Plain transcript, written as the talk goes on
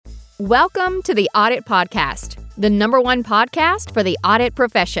Welcome to the Audit Podcast, the #1 podcast for the audit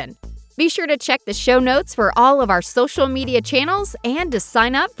profession. Be sure to check the show notes for all of our social media channels and to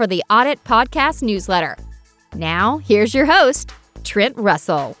sign up for the Audit Podcast newsletter. Now, here's your host, Trent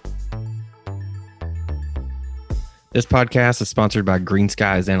Russell. This podcast is sponsored by Green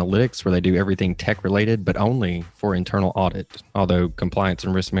Skies Analytics, where they do everything tech-related, but only for internal audit. Although compliance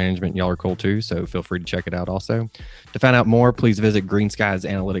and risk management, y'all are cool too, so feel free to check it out also. To find out more, please visit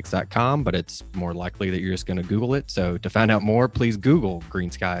greenskiesanalytics.com, but it's more likely that you're just going to Google it. So to find out more, please Google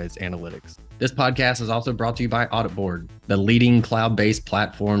Green Skies Analytics. This podcast is also brought to you by Audit Board, the leading cloud-based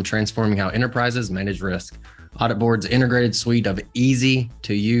platform transforming how enterprises manage risk. Audit Board's integrated suite of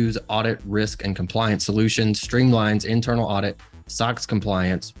easy-to-use audit, risk, and compliance solutions streamlines internal audit, SOX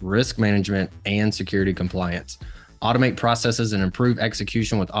compliance, risk management, and security compliance. Automate processes and improve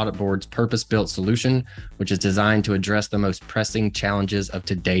execution with Audit Board's purpose-built solution, which is designed to address the most pressing challenges of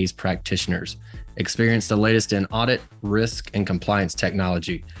today's practitioners. Experience the latest in audit, risk, and compliance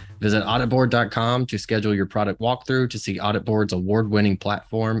technology. Visit auditboard.com to schedule your product walkthrough to see Audit Board's award-winning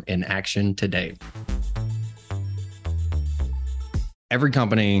platform in action today. Every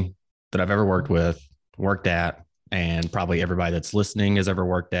company that I've ever worked at, and probably everybody that's listening has ever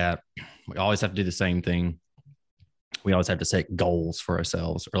worked at, we always have to do the same thing. We always have to set goals for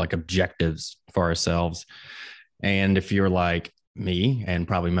ourselves or like objectives for ourselves. And if you're like me and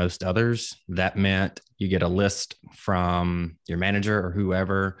probably most others, that meant you get a list from your manager or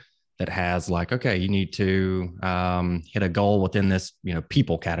whoever that has like, okay, you need to hit a goal within this,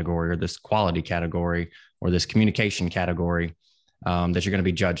 people category or this quality category or this communication category. That you're going to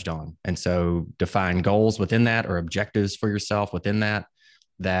be judged on. And so define goals within that or objectives for yourself within that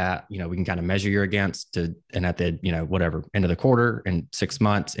we can kind of measure you against and at the, whatever, end of the quarter and 6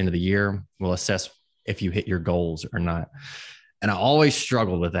 months into the year, we'll assess if you hit your goals or not. And I always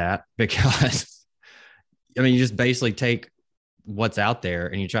struggle with that because, you just basically take what's out there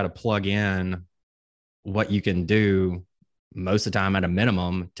and you try to plug in what you can do most of the time at a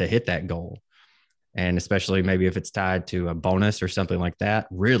minimum to hit that goal. And especially maybe if it's tied to a bonus or something like that,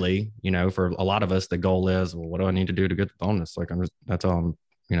 really, for a lot of us, the goal is, well, what do I need to do to get the bonus? Like, that's all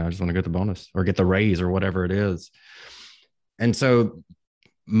I just want to get the bonus or get the raise or whatever it is. And so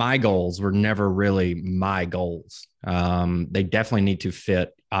my goals were never really my goals. They definitely need to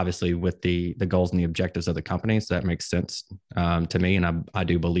fit, obviously, with the goals and the objectives of the company. So that makes sense to me. And I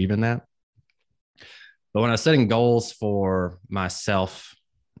do believe in that. But when I was setting goals for myself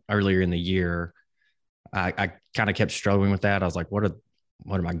earlier in the year, I kind of kept struggling with that. I was like, what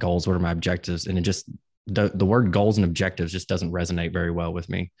are my goals? What are my objectives? And it just, the word goals and objectives just doesn't resonate very well with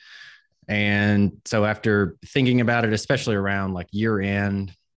me. And so after thinking about it, especially around like year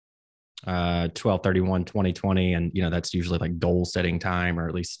end, 12/31/2020, and, that's usually like goal setting time, or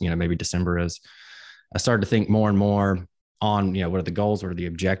at least, maybe December is, I started to think more and more on, what are the goals? What are the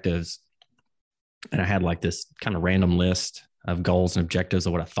objectives? And I had like this kind of random list of goals and objectives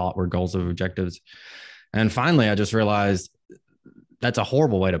of what I thought were goals and objectives. And finally, I just realized that's a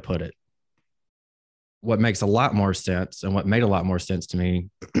horrible way to put it. What makes a lot more sense, and what made a lot more sense to me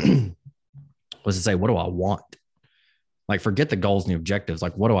was to say, what do I want? Like, forget the goals and the objectives.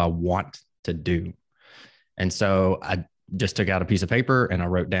 Like, what do I want to do? And so I just took out a piece of paper and I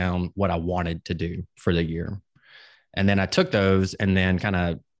wrote down what I wanted to do for the year. And then I took those and then kind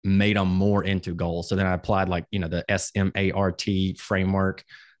of made them more into goals. So then I applied the SMART framework,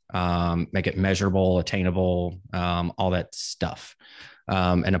 make it measurable, attainable, all that stuff,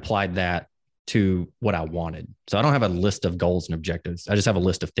 and applied that to what I wanted. So I don't have a list of goals and objectives. I just have a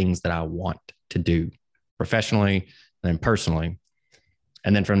list of things that I want to do professionally and then personally.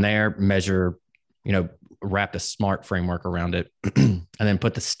 And then from there, measure, wrap a SMART framework around it, and then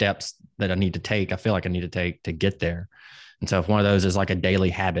put the steps that I need to take. I feel like I need to take to get there. And so if one of those is like a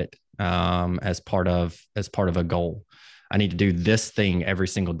daily habit, as part of a goal, I need to do this thing every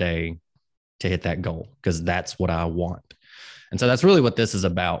single day to hit that goal because that's what I want. And so that's really what this is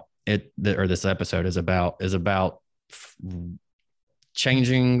about. This episode is about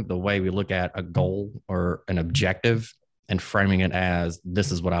changing the way we look at a goal or an objective and framing it as,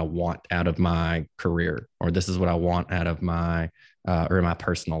 this is what I want out of my career, or this is what I want out of my or in my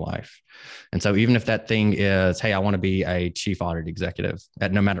personal life. And so even if that thing is, hey, I want to be a chief audit executive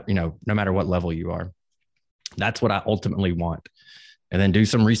at no matter what level you are, that's what I ultimately want. And then do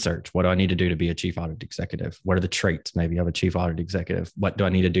some research. What do I need to do to be a chief audit executive? What are the traits maybe of a chief audit executive? What do I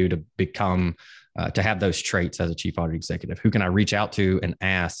need to do to become, to have those traits as a chief audit executive? Who can I reach out to and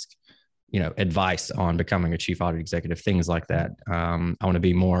ask, advice on becoming a chief audit executive, things like that. I want to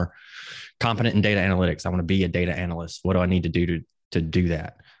be more competent in data analytics. I want to be a data analyst. What do I need to do to do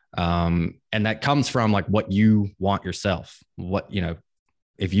that? And that comes from like what you want yourself.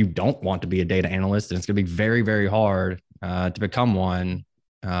 If you don't want to be a data analyst, then it's going to be very, very hard to become one,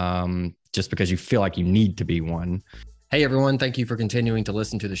 just because you feel like you need to be one. Hey, everyone. Thank you for continuing to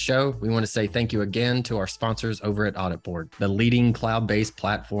listen to the show. We want to say thank you again to our sponsors over at Audit Board, the leading cloud-based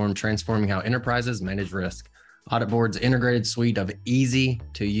platform transforming how enterprises manage risk. Audit Board's integrated suite of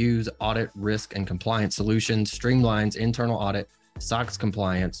easy-to-use audit, risk, and compliance solutions streamlines internal audit, SOX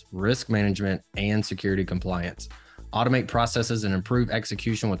compliance, risk management, and security compliance. Automate processes and improve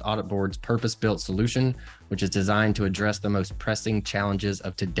execution with Audit Board's purpose-built solution, which is designed to address the most pressing challenges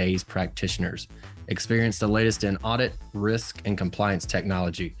of today's practitioners. Experience the latest in audit, risk, and compliance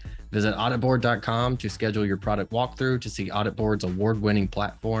technology. Visit auditboard.com to schedule your product walkthrough to see Audit Board's award-winning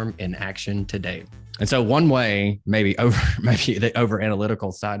platform in action today. And so one way, maybe the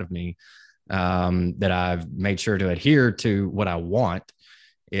over-analytical side of me, that I've made sure to adhere to what I want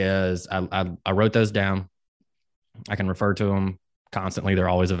is I wrote those down. I can refer to them constantly. They're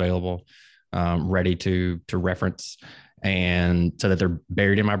always available, ready to reference, and so that they're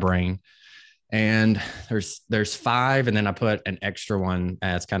buried in my brain. And there's 5, and then I put an extra one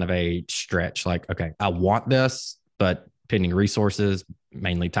as kind of a stretch. Like, okay, I want this, but pending resources,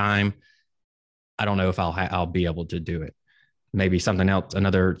 mainly time, I don't know if I'll be able to do it. Maybe something else,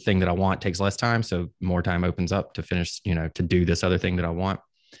 another thing that I want takes less time, so more time opens up to finish, to do this other thing that I want.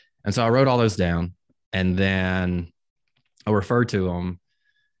 And so I wrote all those down, and then I refer to them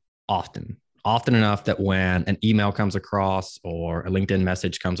often enough that when an email comes across or a LinkedIn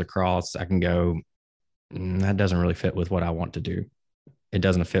message comes across, I can go, that doesn't really fit with what I want to do. It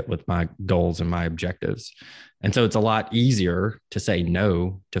doesn't fit with my goals and my objectives. And so it's a lot easier to say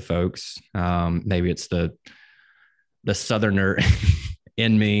no to folks. Maybe it's the Southerner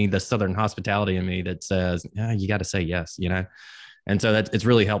in me, the Southern hospitality in me that says, yeah, you got to say yes, And so it's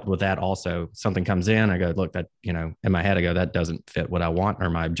really helped with that also. Something comes in, I go, look, that, in my head, I go, that doesn't fit what I want or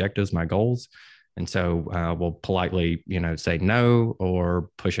my objectives, my goals. And so we'll politely, say no or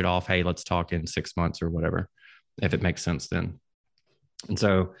push it off. Hey, let's talk in 6 months or whatever, if it makes sense then. And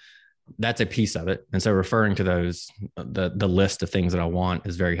so that's a piece of it. And so referring to those, the list of things that I want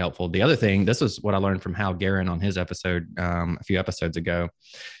is very helpful. The other thing, this was what I learned from Hal Guerin on his episode a few episodes ago.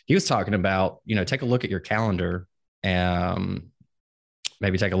 He was talking about, take a look at your calendar,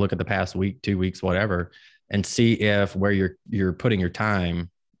 maybe take a look at the past week, 2 weeks, whatever, and see if where you're putting your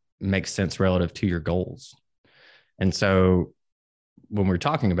time makes sense relative to your goals. And so when we're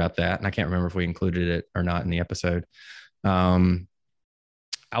talking about that, and I can't remember if we included it or not in the episode,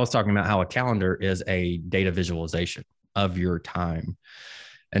 I was talking about how a calendar is a data visualization of your time.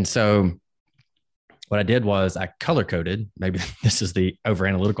 And so what I did was I color coded, maybe this is the over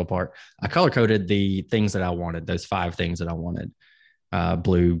analytical part. I color coded the things that I wanted, those 5 things that I wanted,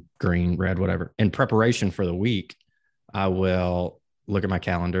 blue, green, red, whatever. In preparation for the week, I will look at my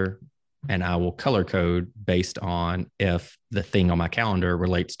calendar and I will color code based on if the thing on my calendar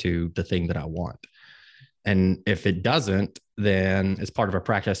relates to the thing that I want. And if it doesn't, then it's part of a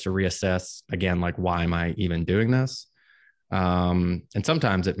practice to reassess again, like, why am I even doing this? And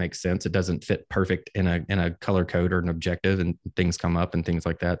sometimes it makes sense. It doesn't fit perfect in a color code or an objective, and things come up and things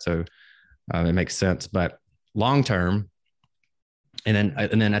like that. So it makes sense, but long-term, and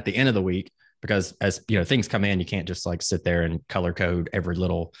then at the end of the week, because as things come in, you can't just like sit there and color code every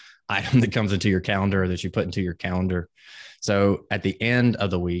little item that comes into your calendar or that you put into your calendar. So at the end of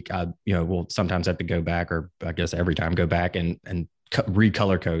the week, we'll sometimes have to go back, or I guess every time go back and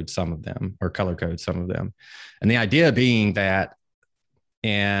recolor code some of them or color code some of them. And the idea being that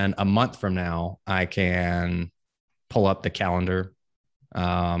in a month from now, I can pull up the calendar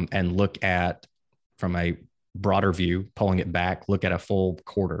and look at, from a broader view, pulling it back, look at a full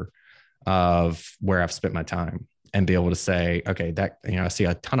quarter of where I've spent my time and be able to say, okay, that, I see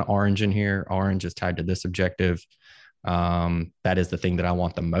a ton of orange in here. Orange is tied to this objective. That is the thing that I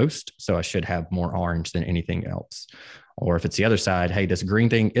want the most. So I should have more orange than anything else. Or if it's the other side, hey, this green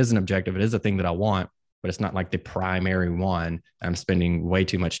thing is an objective. It is a thing that I want, but it's not like the primary one. I'm spending way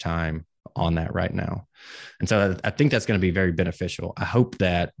too much time on that right now. And so I think that's going to be very beneficial. I hope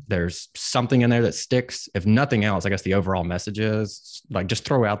that there's something in there that sticks. If nothing else, I guess the overall message is like, just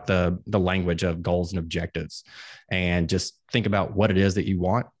throw out the language of goals and objectives and just think about what it is that you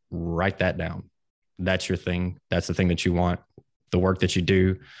want. Write that down. That's your thing. That's the thing that you want. The work that you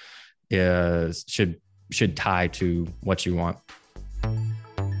do should tie to what you want.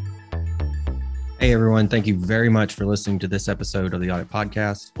 Hey, everyone. Thank you very much for listening to this episode of the Audit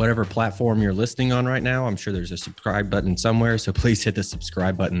Podcast. Whatever platform you're listening on right now, I'm sure there's a subscribe button somewhere. So please hit the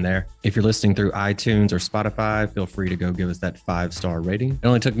subscribe button there. If you're listening through iTunes or Spotify, feel free to go give us that 5-star rating. It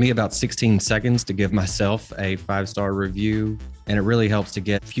only took me about 16 seconds to give myself a 5-star review, and it really helps to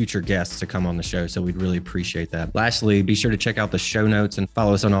get future guests to come on the show. So we'd really appreciate that. Lastly, be sure to check out the show notes and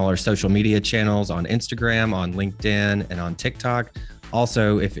follow us on all our social media channels on Instagram, on LinkedIn, and on TikTok.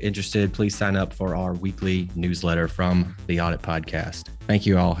 Also, if interested, please sign up for our weekly newsletter from the Audit Podcast. Thank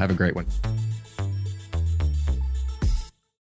you all. Have a great one.